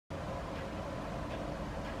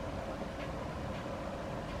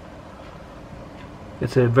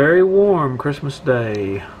It's a very warm Christmas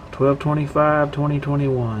day,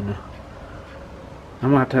 12/25/2021. I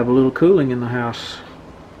might have to have a little cooling in the house.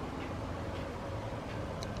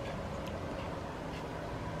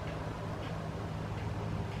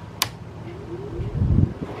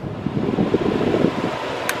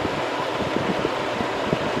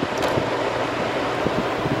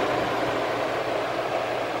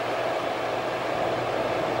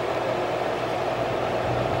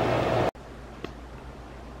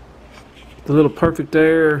 The little Perfect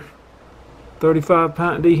Air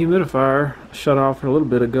 35-pint dehumidifier shut off a little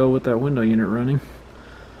bit ago with that window unit running.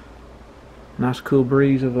 Nice cool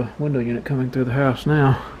breeze of a window unit coming through the house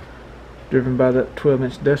now, driven by that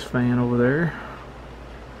 12-inch desk fan over there.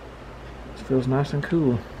 It feels nice and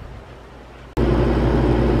cool.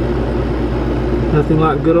 Nothing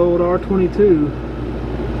like good old R22.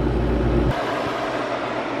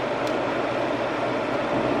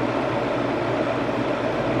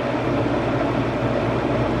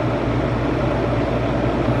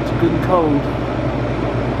 Good and cold.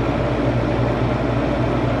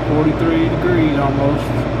 43 degrees almost.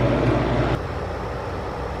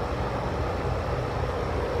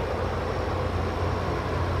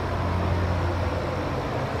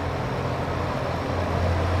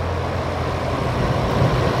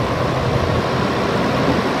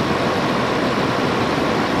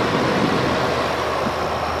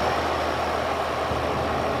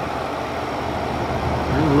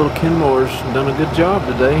 Little Kenmore's done a good job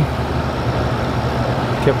today.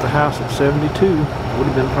 Kept the house at 72. Would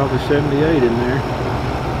have been probably 78 in there.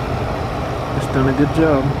 It's done a good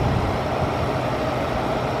job.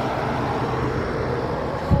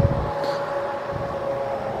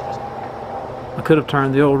 I could have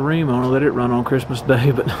turned the old Rheem on and let it run on Christmas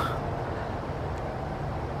Day, but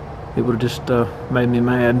it would have just made me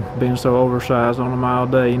mad being so oversized on a mild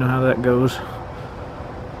day. You know how that goes.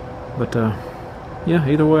 But yeah,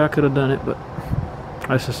 either way I could have done it, but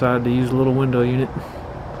I just decided to use a little window unit.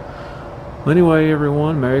 Well, anyway,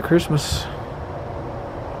 everyone, Merry Christmas.